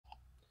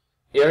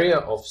area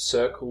of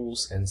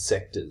circles and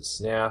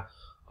sectors. Now,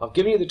 I've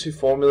given you the two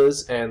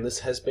formulas, and this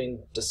has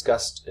been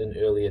discussed in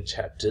earlier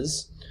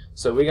chapters.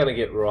 So we're going to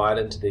get right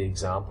into the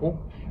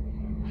example.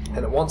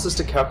 And it wants us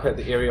to calculate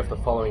the area of the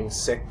following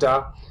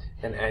sector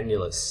and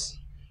annulus.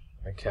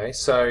 Okay,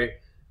 so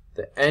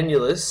the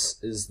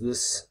annulus is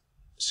this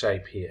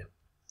shape here.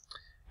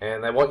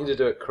 And they want you to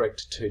do it correct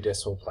to 2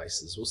 decimal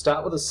places. We'll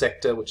start with a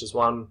sector, which is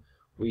one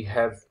we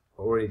have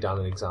already done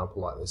an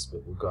example like this,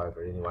 but we'll go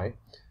over it anyway.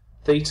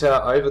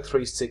 Theta over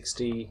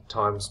 360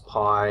 times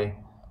pi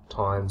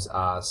times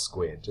r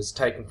squared, just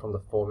taken from the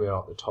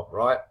formula at the top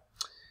right.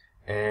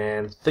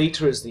 And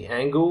theta is the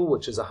angle,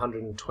 which is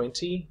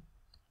 120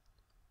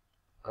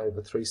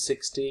 over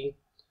 360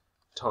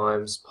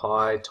 times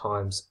pi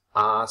times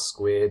r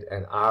squared,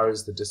 and r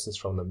is the distance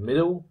from the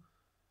middle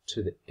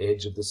to the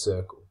edge of the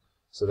circle.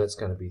 So that's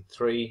going to be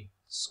 3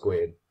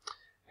 squared.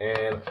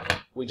 And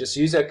we just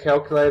use our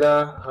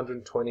calculator,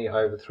 120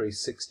 over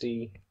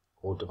 360,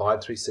 or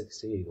divide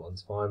 360, either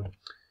one's fine,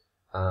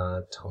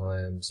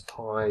 times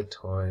pi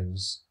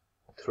times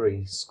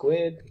 3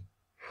 squared,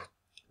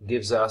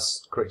 gives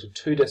us, corrected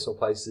 2 decimal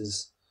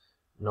places,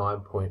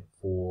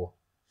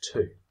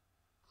 9.42.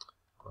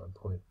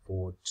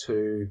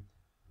 9.42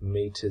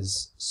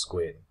 meters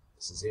squared.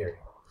 This is area.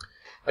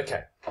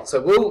 Okay, so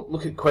we'll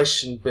look at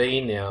question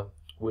B now,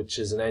 which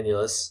is an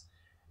annulus,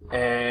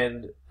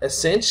 and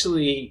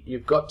essentially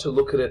you've got to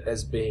look at it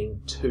as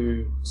being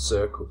 2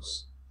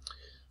 circles.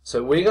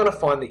 So we're going to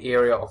find the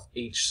area of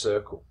each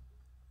circle.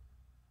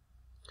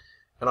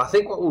 And I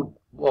think what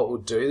we'll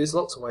do, there's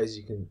lots of ways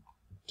you can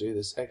do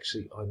this.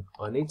 Actually,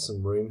 I need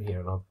some room here,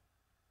 and I've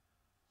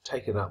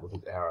taken up with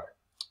an arrow.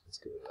 Let's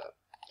get rid of that.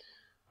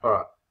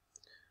 Alright,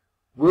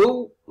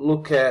 we'll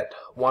look at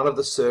one of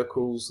the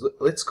circles.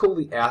 Let's call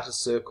the outer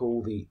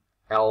circle the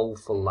L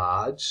for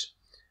large,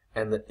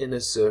 and the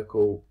inner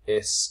circle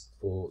S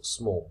for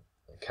small.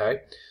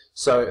 Okay,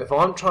 so if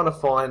I'm trying to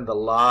find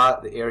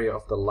the area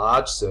of the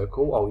large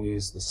circle, I'll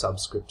use the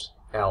subscript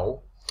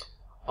L.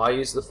 I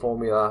use the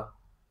formula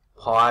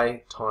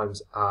pi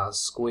times r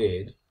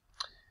squared,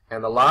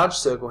 and the large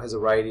circle has a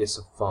radius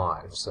of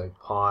 5, so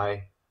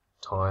pi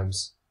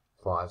times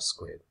 5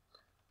 squared.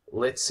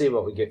 Let's see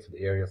what we get for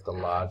the area of the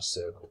large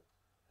circle.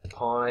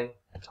 Pi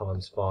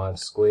times 5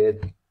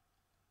 squared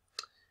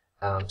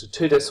to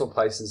 2 decimal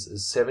places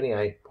is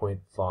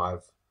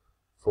 78.54.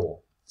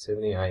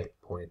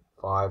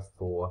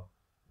 78.54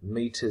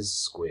 meters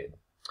squared.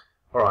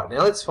 Alright,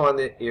 now let's find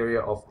the area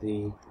of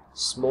the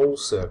small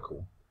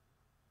circle,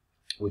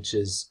 which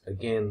is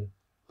again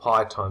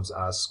pi times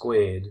r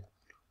squared,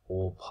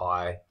 or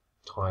pi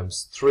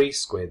times 3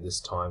 squared this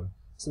time,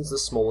 since the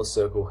smaller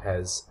circle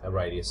has a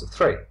radius of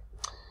 3.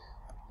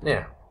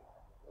 Now,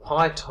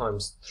 pi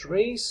times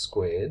 3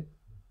 squared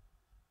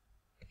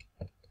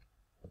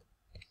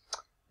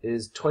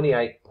is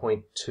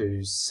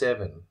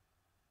 28.27.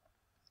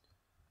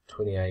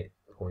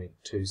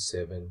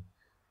 28.27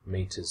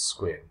 meters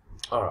squared.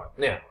 Alright,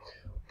 now,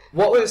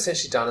 what we've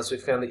essentially done is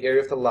we've found the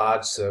area of the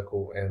large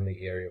circle and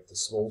the area of the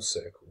small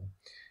circle.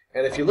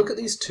 And if you look at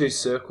these 2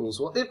 circles,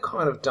 what they've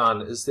kind of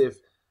done is they've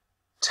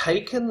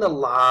taken the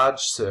large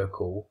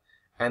circle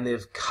and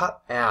they've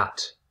cut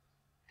out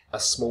a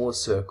smaller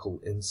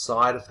circle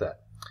inside of that.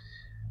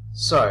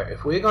 So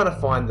if we're going to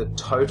find the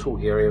total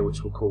area,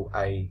 which we'll call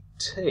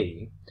AT,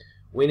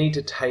 we need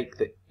to take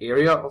the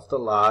area of the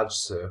large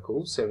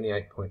circle,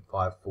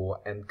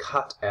 78.54, and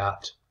cut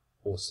out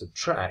or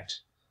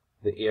subtract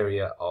the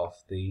area of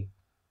the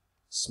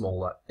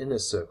smaller inner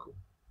circle.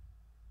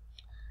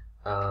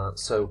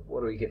 So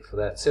what do we get for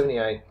that?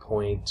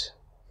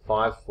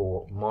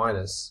 78.54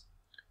 minus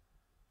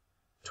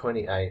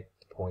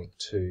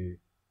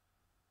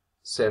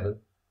 28.27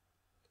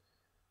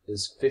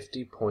 is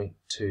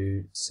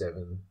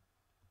 50.27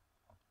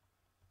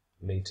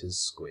 meters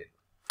squared,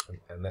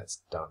 and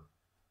that's done.